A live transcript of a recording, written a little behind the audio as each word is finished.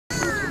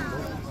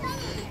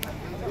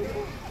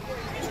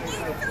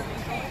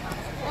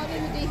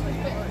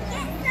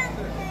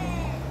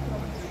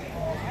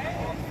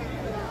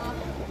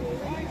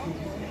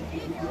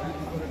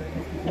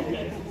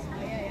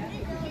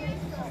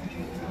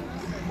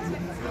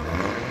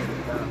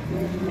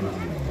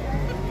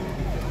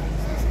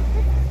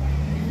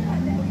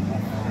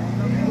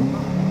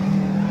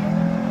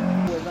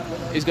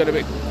he's got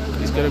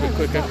a bit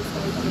quicker.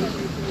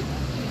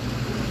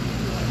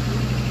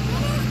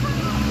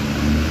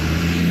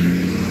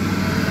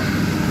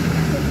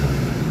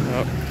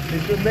 Oh.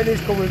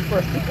 Minnie's coming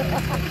first.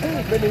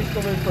 Minnie's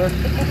coming first.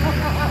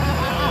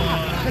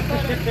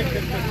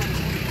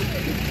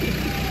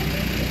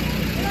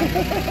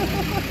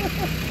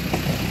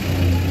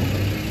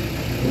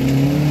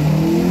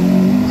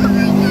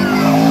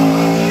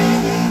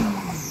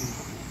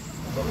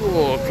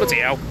 Oh, bloody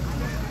hell.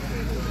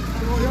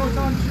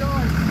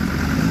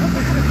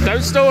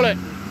 Don't stall it.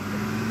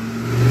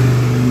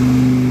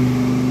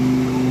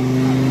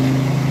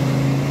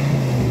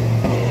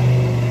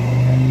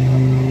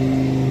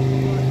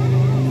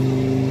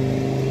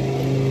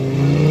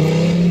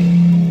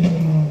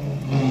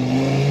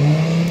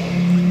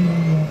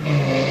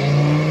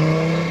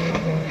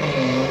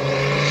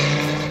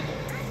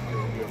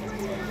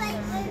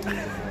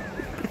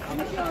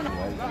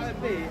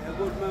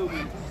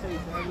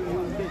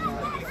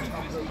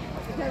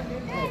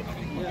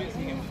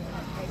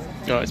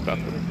 No, it's bad.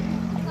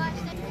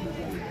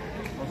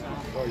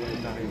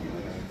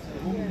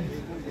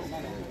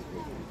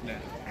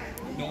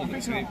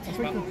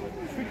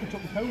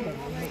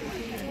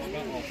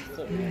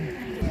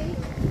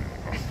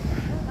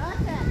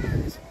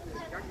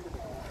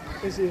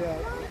 Is he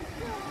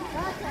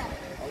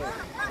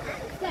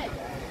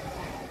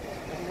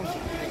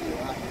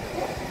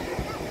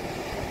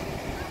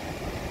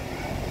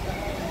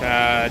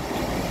Bad.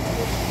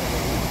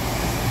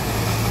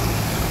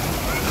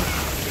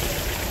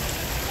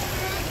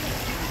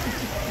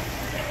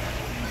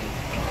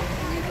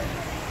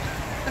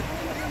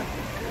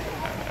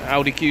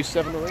 Audi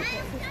Q7 or 8.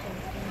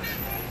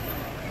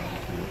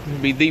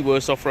 It'd be the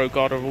worst off-road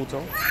car of all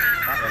time.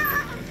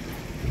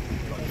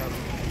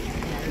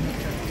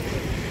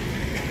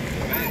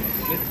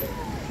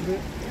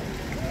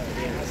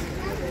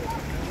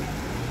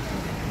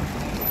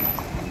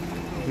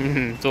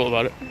 Thought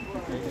about it.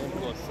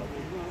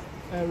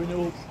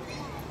 Reynolds.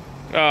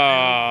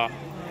 Ah.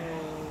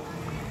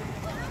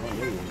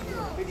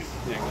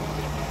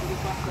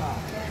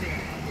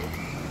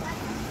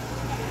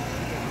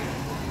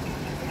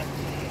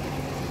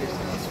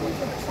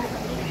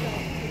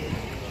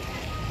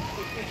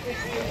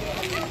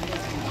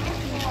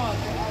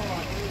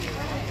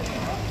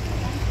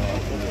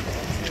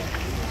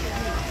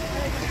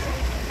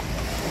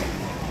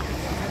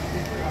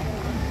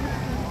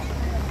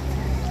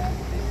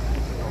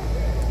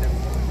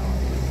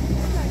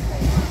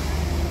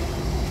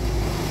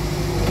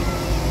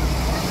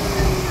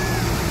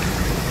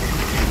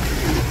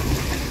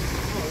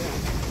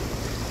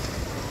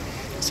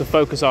 It's a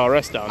Focus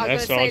RS down there,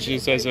 so I'll just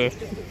use as a.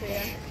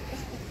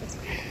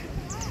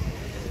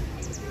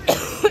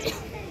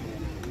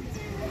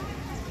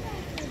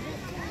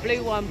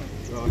 Blue one.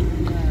 Go on!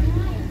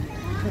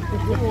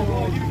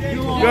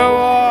 Go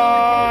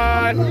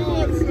on!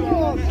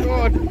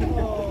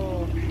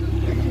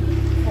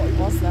 What it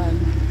was then.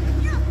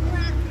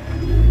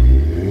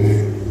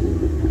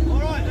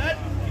 Alright then,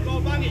 you got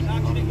to bang it,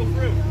 actually go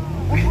through.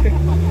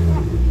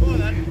 Go on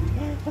then.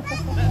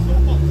 Let's go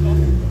box off.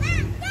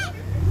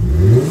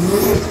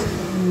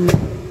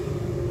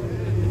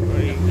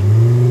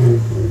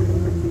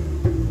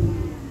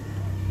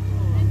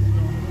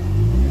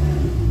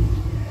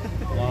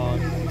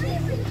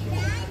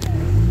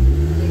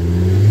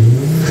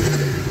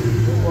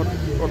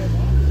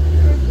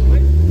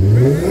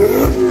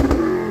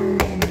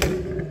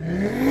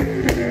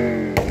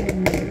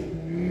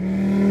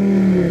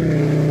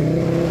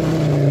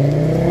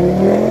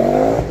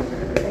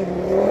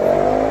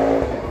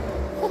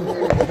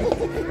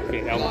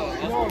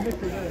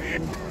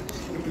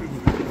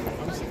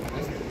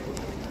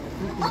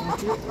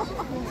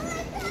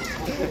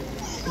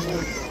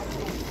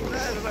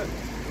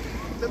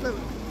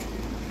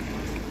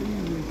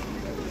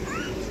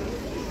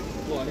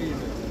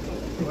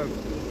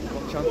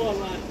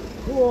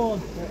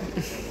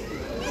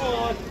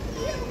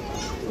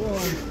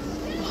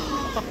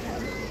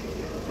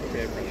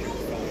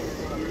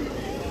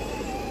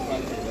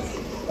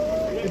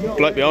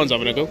 Bloke behind's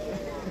having a go.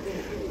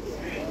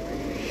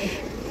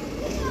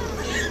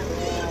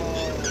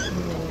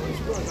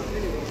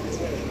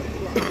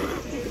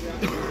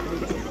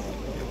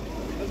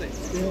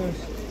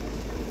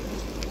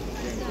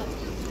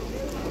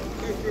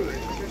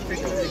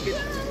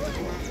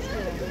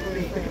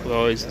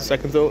 Well, his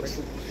second thoughts.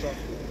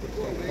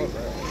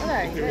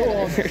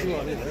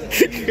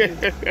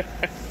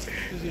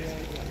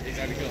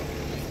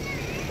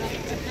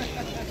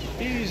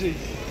 Easy.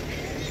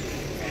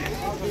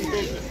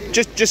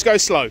 Just go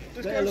slow.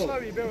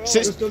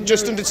 Just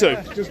under 2.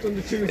 Just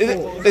under 2.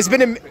 There's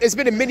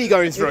been a mini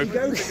going through. If you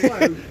go slow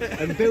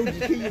and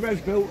keep your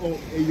revs built up,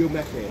 you'll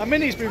make it. A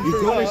mini's been You've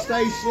through got to that.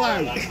 stay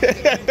slow.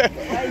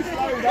 Stay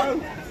slow,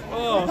 though.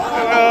 Oh.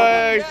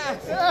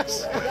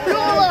 Yes.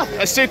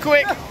 That's too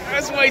quick.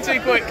 That's way too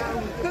quick.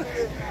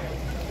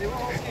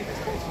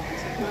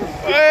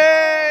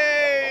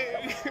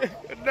 Hey!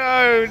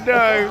 No.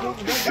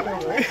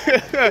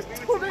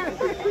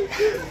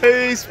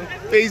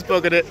 He's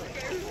bugging it.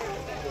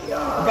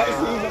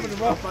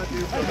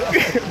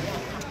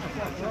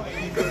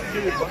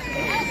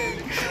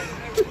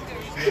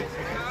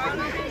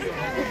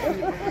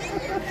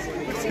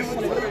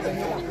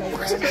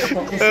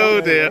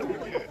 Oh dear.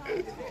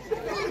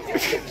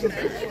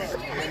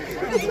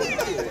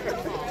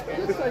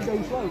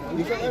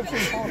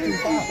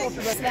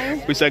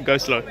 We said go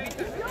slow.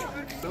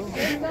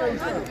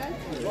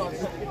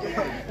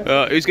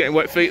 Who's getting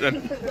wet feet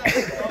then?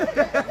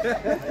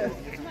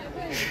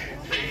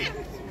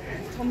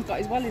 Tom's got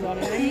his wellies on,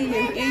 and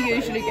he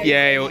usually gets.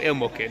 Yeah, he'll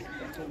muck in.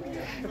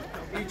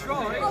 I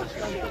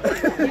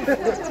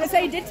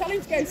say he did tell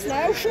him to go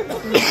slow.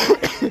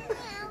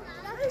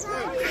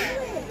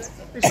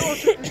 He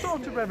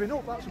started revving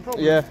up, that's the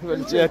problem. Yeah,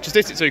 just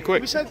hit it too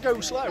quick. We said go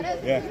slow.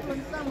 Yeah.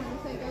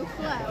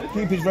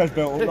 Keep his res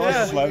belt up nice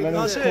and slow, then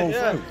he'll crawl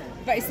through.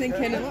 But he's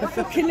thinking, I'm not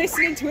fucking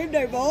listening to him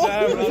no more.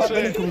 We're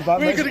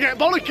going to get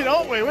bollocking,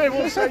 aren't we? We're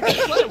all saying go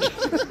slow.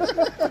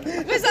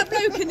 Where's that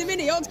bloke in the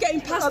mini? I want to get him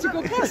past to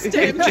go past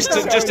him. just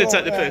to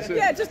take the piss.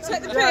 Yeah, just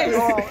take the piss.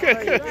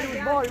 He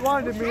was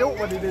winding me up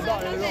when he did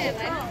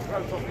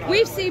that.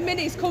 We've seen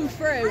minis come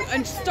through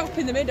and stop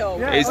in the middle.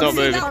 Yeah, He's not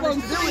moving. That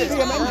one's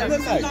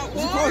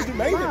Surprised he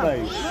made it,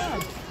 mate.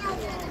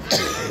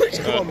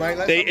 Come on,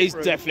 mate. He's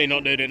definitely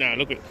not doing it now.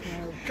 Look at it.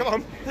 Come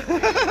on.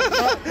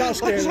 Let's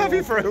have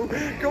you through.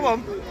 Come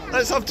on.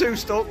 Let's have two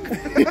stuck.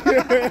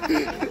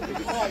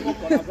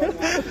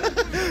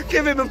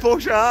 Give him a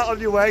push out on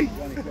your way.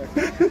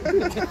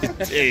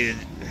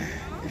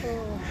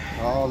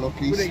 Oh, look,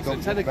 he's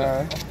stuck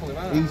there.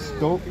 He's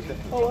stuck.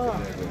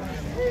 Are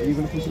you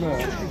going to push him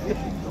out?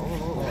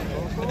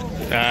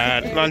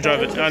 Land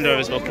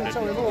Rover's looking at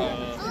him.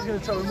 He's going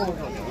to tell him more.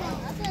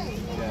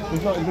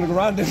 He's not even going to go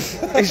round him.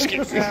 He's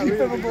going to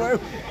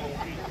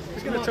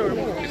tell him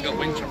more. He's got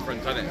winch up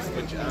front, hasn't it?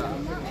 Winch it out.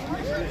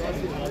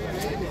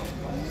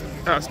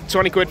 That's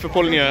 20 quid for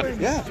pulling you out.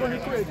 Yeah. 20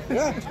 quid.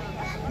 Yeah.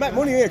 Make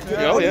money here.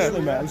 Oh, yeah.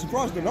 Honestly, mate, I'm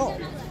surprised they're not.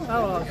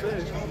 Oh, that's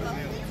it.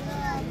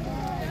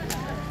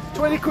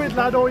 20 quid,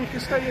 lad, or you can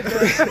stay in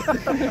there.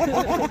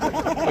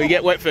 Or you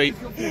get wet feet.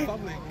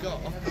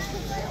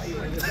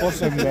 What's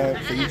some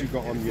things you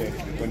got on you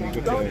when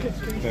you got the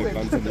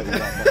phantom little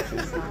black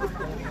boxes?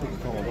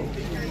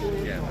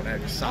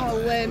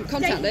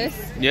 Contactless.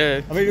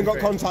 Yeah. I've even got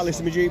contactless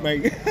in my Jeep,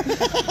 mate.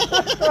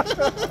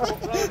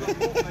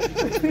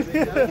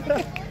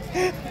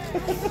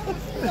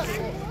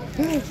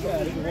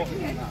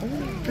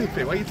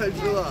 Why are you taking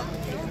to that?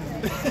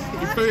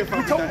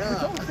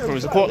 There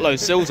was a quite low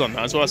sills on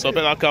that as well, so I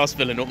bet that car's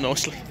filling up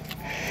nicely.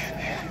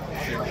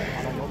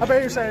 I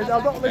bet you're saying,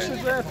 I'm not listening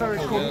to their ferry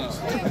cunts.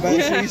 I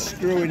bet she's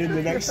screwing in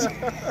the next. I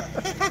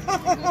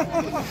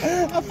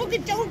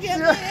fucking told you.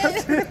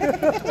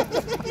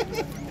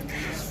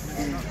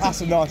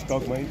 That's a nice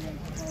dog, mate.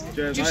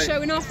 Just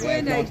showing off,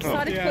 weren't he?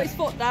 Decided to put his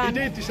foot down. He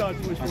did decide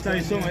to put his foot down. I'll tell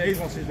you something, he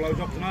wants his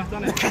blowjob tonight,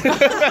 doesn't he?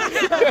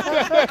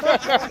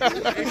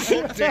 He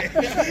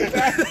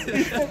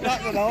fucked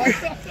that tonight.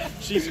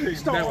 She's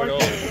never know.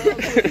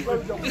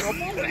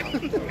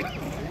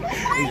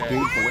 He's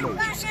beautiful, isn't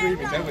he?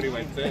 Screaming then when he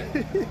went there.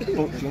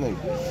 Fucked, isn't he?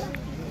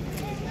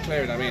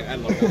 Clearing, I mean,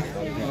 and look.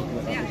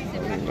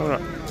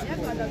 Alright.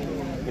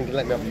 You can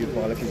let me have you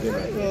while I can do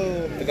it.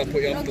 Did that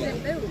put you off?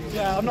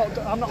 Yeah, I'm not,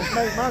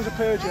 mate, mine's a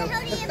Peugeot.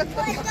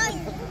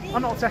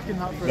 I'm not taking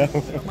that for it.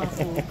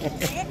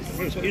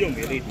 You don't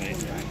believe me.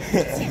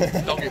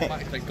 Don't get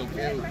back, think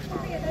confused.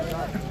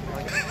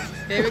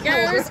 Here it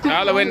goes.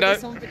 Out the window.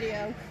 It's on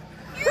video.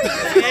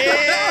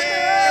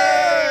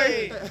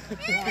 Hey!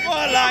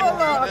 What a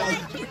lad!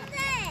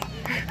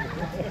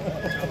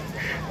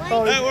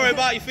 Don't worry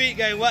about your feet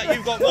getting wet,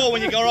 you've got more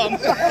when you go on.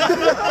 You've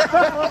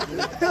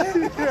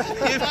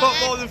got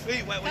more than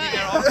feet wet when you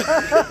get on.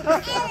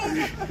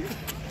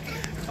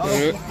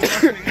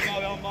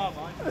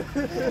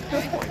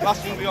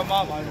 Last thing will be on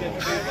my mind.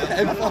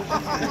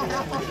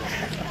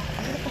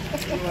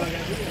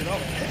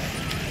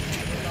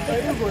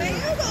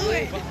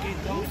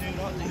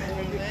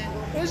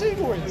 Where's he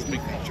going?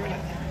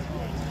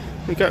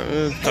 You can't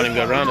even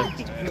go around it.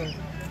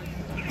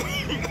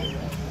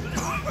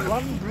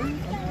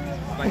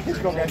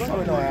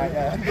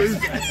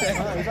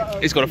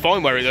 He's got to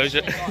find where he goes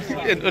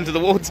under the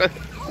water.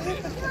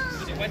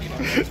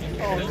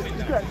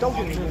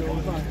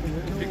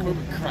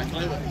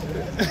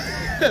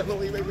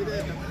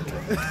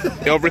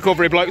 The old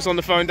recovery bloke's on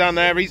the phone down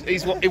there. He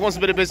wants a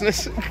bit of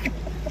business.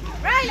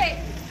 Riley!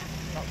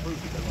 Come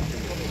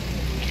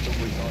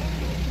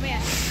here.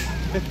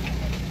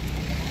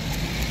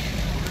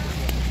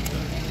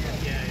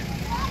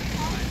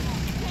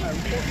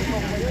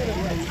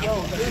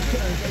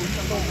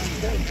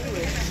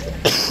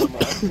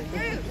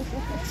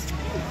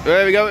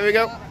 There we go, here we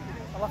go.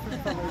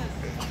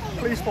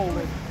 Please fall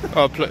in.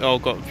 Oh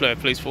God,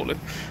 please fall in.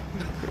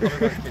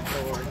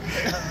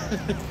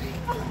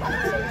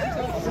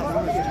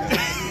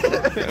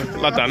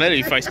 Lad down there,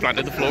 he face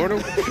planted the floor and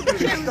all.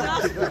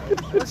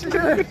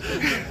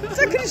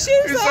 Taking his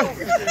shoes off.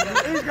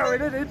 He's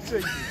going in,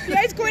 isn't he?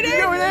 Yeah, he's going in.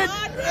 Going in.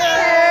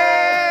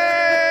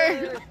 Hey!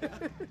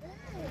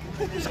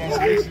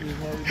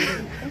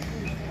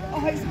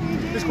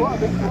 It's quite a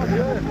big one,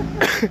 yeah.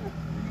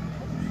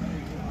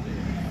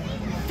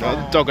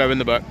 Oh, doggo in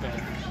the back.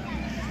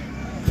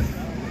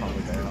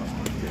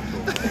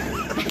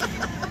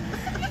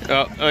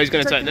 Oh, he's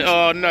going to take it.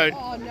 Oh, no.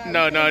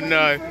 No, no,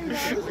 no.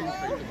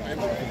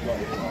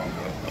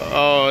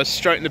 Oh,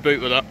 straight in the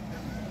boot with that.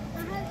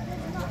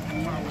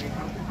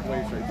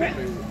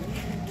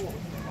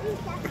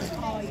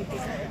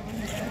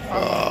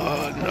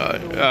 Oh, no.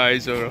 Oh,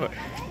 he's alright.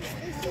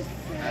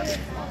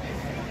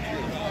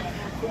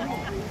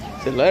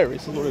 It's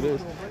hilarious, is what it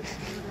is.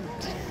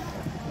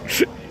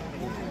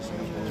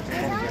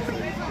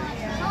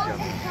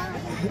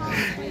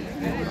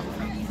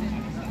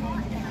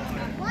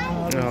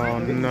 Oh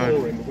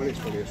no.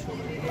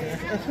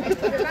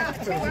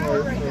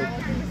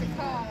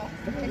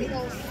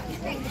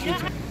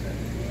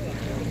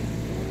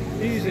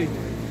 Easy.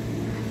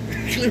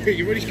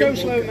 You really Go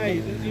slow,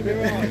 mate. You'll be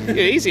right. Yeah,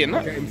 easy in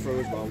that. Get him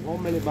through as well.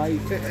 1 minute,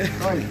 mate.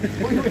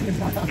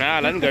 Nah,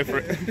 let him go for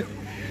it.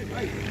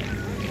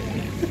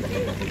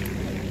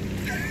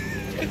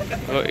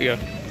 Oh, there you go.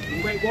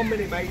 Wait 1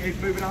 minute, mate. He's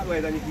moving out the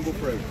way, then you can go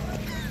through.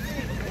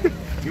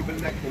 You'll be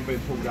the next one being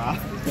pulled out.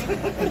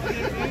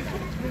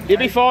 You'll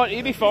be fine.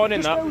 You'll be fine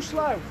in Just that. go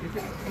slow.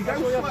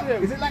 That's all you have to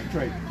do. Is it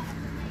electric?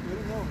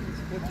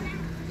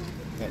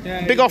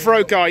 Yeah, Big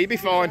off-road car. You'll be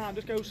fine.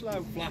 Just go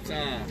slow. Flat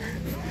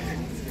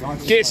R.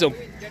 Get some.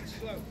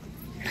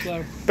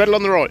 Slow. Pedal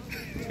on the right.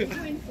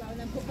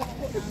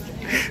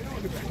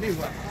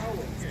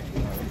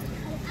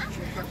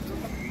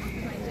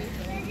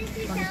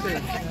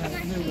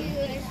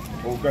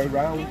 Or go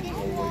round.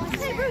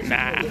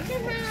 Nah.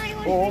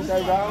 Or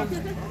go round.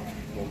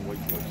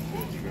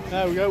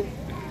 There we go.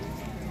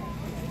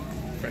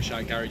 Fresh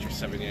Eye Garage with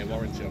 7-year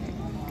warranty on it.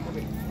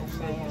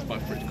 It's by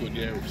pretty good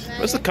years.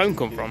 Where's the cone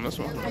come from? This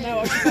one. I know,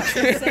 I was about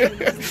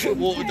to say.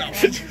 Water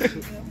damage.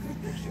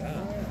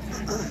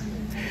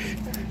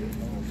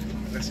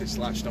 Unless it's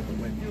slashed up and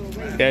win.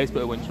 Yeah, he's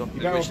put a winch on.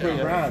 You better off going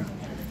round.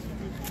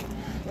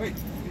 Wait.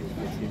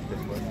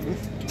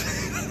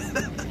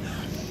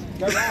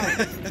 Go round.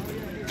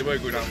 They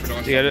won't go down for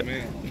nice. You get it?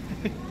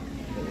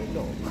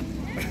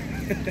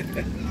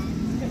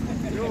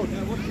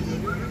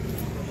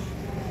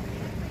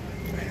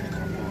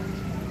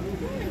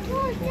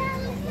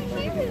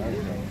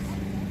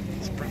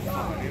 It's pretty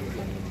fun, anyway.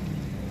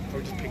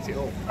 Probably just picked it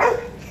up.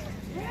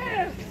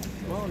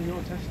 Well,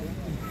 you're testing.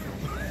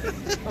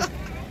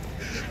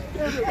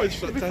 I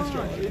just got test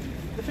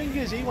drive. The thing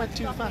is, he went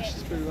too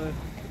fast through there.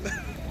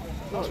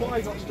 That's why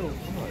I got stuck.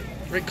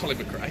 Rick Colin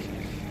McRae.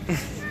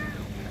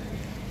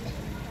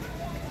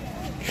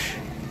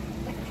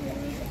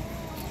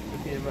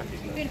 There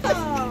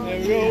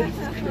we go.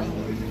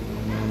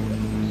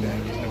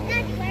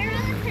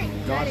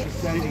 Nice and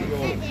steady, go.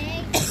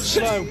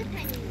 Slow.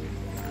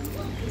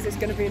 Is this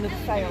going to be another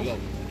fail?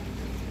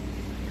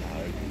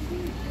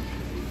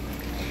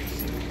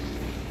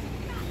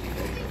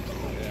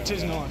 It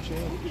is nice,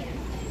 yeah.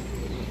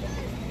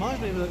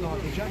 Reminds me of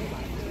like the jack.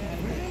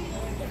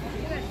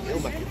 He'll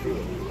make it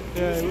through.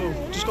 Yeah, he will.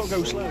 Just got to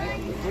go slow.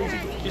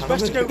 It's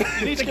best to go.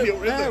 You need to go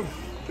down.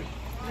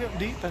 You got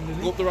deep end,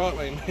 isn't Go it? up the right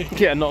way, mate.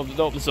 Yeah, not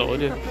up the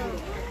side. Yeah.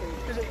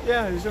 Is it?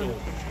 Yeah, he's done it.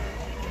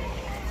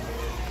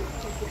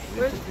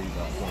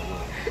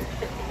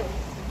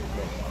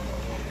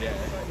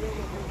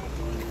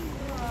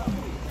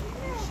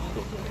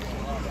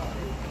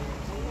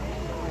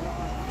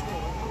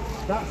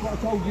 That's what I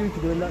told you to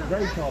do in that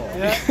grey car.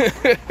 Yeah.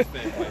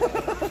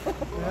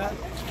 Yeah.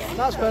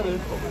 That's better.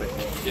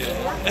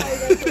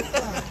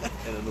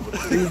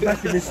 He was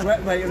making me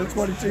sweat, mate, in a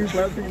 22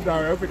 bloke thing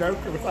down. I hope it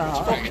don't come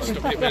out.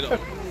 Stop it middle.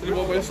 You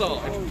want me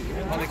inside?